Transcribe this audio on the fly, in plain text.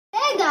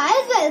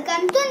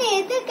welcome to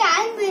Naithik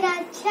and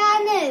Viraj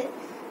channel.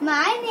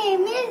 My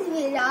name is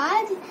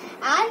Viraj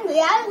and we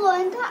are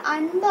going to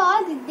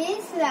unbox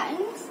these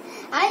slimes.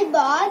 I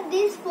bought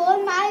this for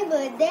my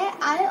birthday.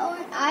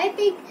 I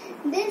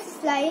picked this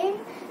slime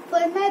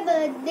for my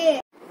birthday.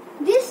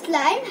 This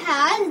slime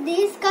has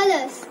these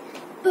colors: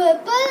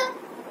 purple,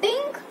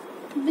 pink,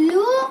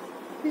 blue,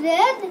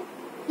 red,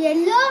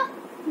 yellow,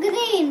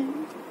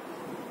 green.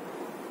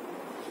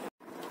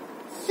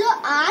 So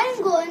I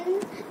am going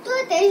to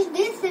test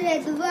this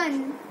red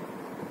one.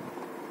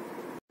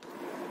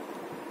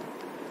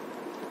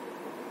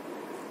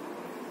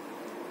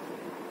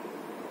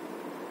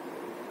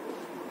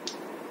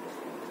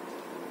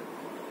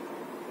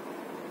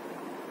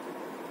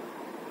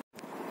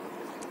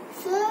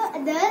 So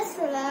the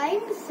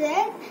slime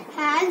set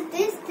has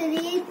these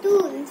 3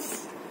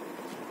 tools.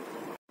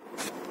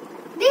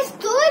 This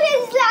tool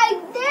is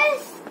like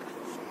this.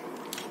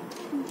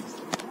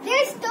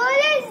 This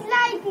tool is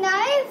like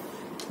knife.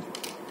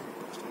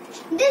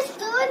 This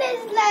tool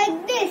is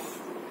like this.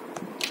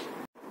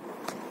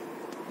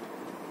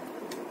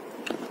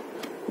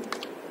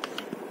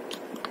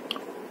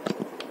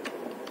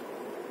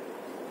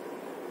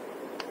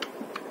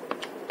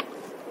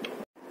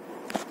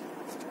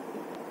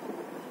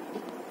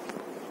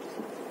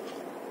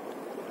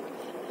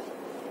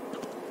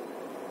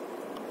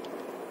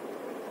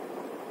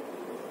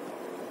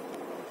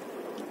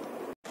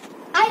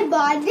 I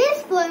bought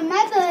this for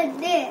my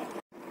birthday.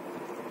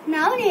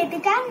 Now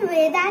Naithik and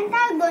Vedant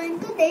are going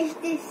to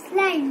test these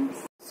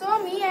slimes.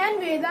 So me and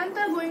Vedant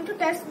are going to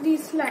test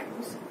these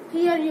slimes.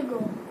 Here you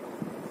go.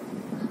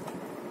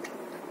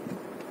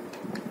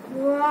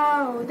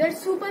 Wow,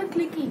 that's super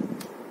clicky.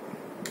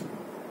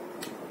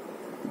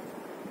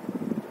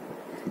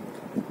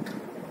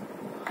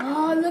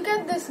 Oh, look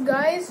at this,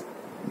 guys.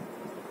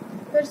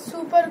 That's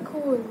super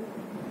cool.